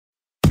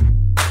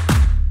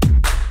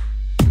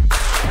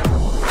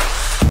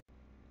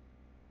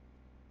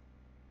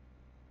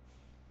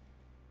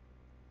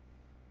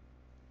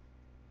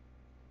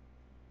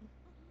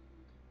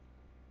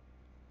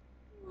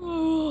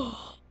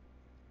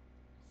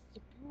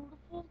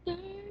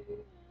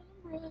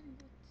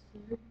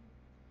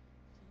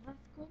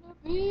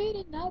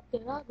out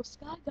that I go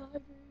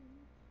skydiving.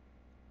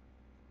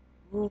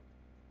 Well,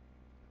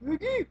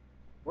 Piggy,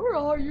 where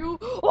are you?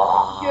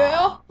 Oh,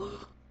 yeah.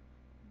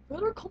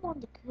 Better come on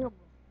the camera.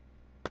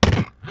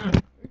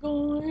 Hey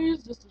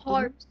guys, this is the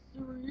new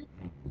series.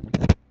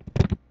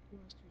 Who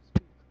has to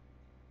speak?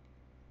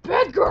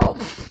 Bad girl!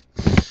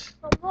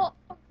 I'm not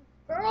a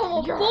girl,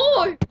 I'm a You're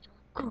boy!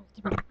 Girl,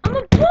 I'm a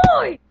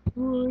boy!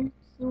 Right,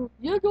 so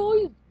yeah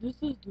guys, this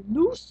is the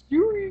new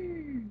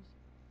series.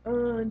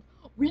 And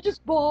we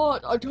just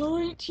bought a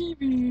tiny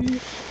TV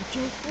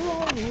just for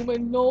our room,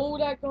 and no,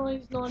 that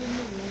guy's not in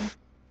the room.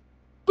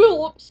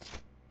 Phillips!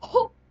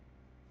 Oh,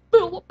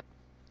 Philip!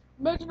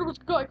 Imagine there was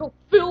a guy called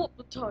Philip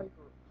the Tiger.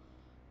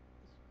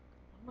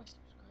 One of my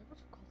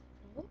subscribers called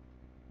Philip?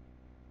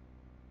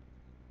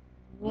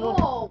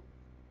 No!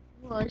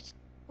 Right.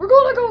 We're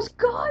gonna go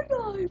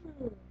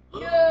skydiving!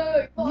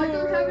 Yay! But I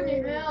don't have any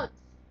hands.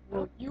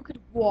 Well, you could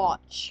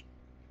watch.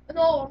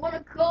 No, I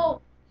wanna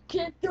go.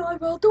 Can't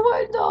dive out the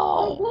window!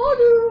 I want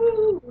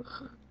to!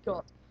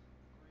 God.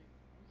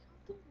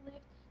 We have to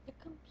lift the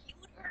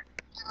computer.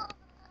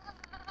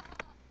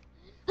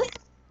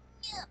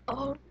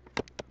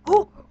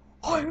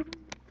 I'm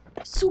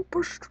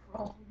super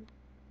strong.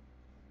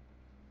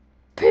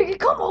 Piggy,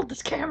 come hold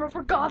this camera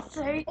for God's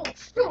sake. Oh,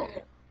 sure.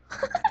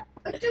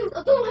 I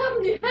don't have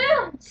any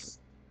hands.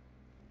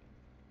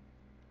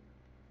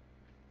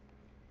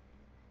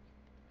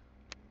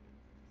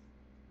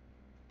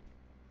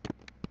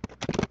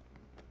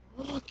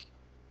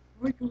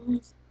 Right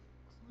guys,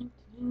 climb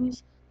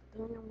today's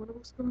day I'm gonna go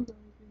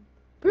skydiving.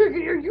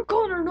 Piggy, are you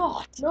going or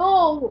not?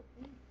 No!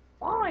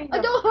 Fine. I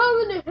don't have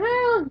any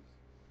hands.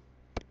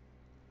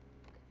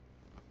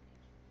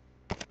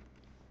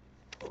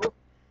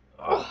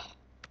 Ugh.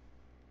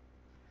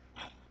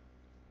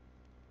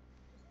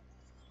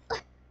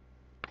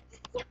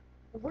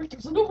 Oh, wait,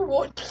 there's another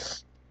one.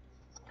 This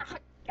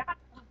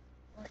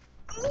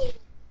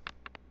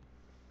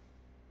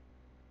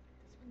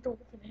window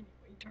open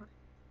anyway, darn it.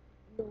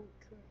 No, it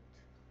couldn't.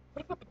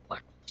 What about the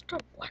black one? Let's try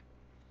the black one.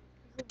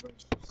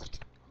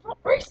 I'm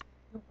not racist.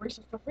 No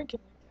racist for thinking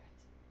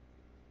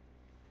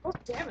like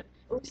that. God damn it.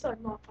 At least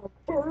I'm not a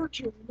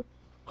virgin.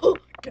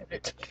 Get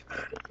it.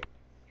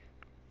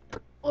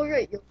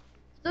 Alright, yo.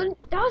 Then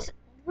that's.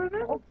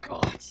 Oh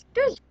god.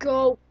 Just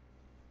go.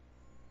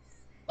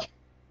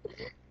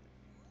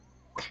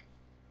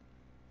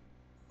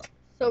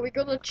 So we're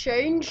gonna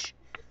change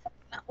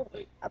No,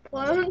 wait. our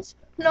plans?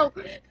 No.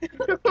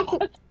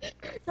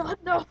 God,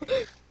 no.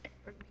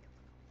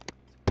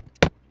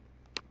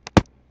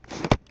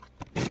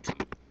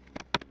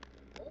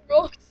 Oh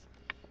god.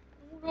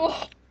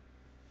 Oh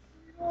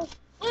god.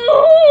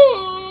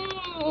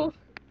 Oh.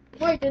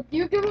 Wait, did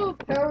you give him a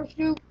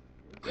parachute?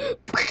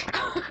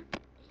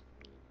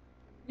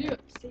 Yeah,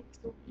 see,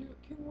 so you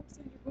can look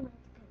say you're gonna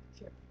have to come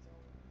check these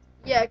out.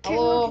 Yeah,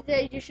 Hello? King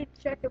today, you should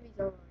check if he's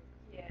alright.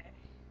 Yeah.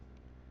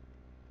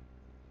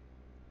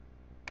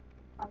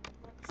 Let's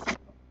see.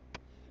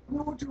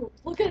 No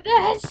jokes. Look at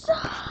this!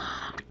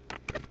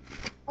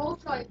 I'll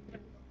try.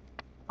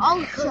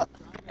 I'll shut.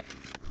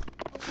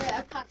 Okay,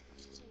 I can't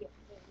see it.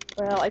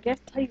 Well, I guess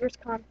tigers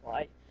can't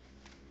fly.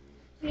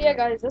 So yeah,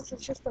 guys, this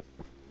is just the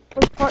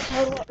first part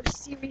title of a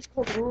series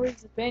called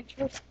Roarys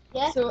Adventures.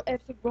 Yeah? So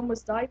episode 1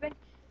 was diving,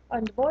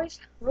 and the boys,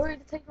 Rory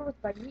the tiger was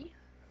by me,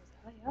 because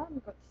I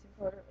am got the same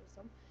color as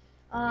him,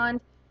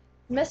 and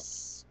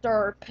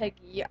Mr.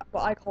 Piggy,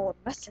 but I call him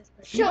Mrs.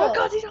 Piggy. Sure. Oh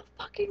god, he's a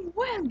fucking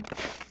wimp!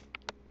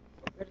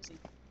 Where is he?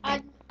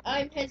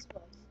 I'm his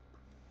voice.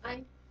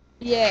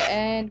 Yeah,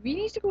 and we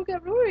need to go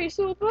get Rory,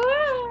 so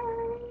bye!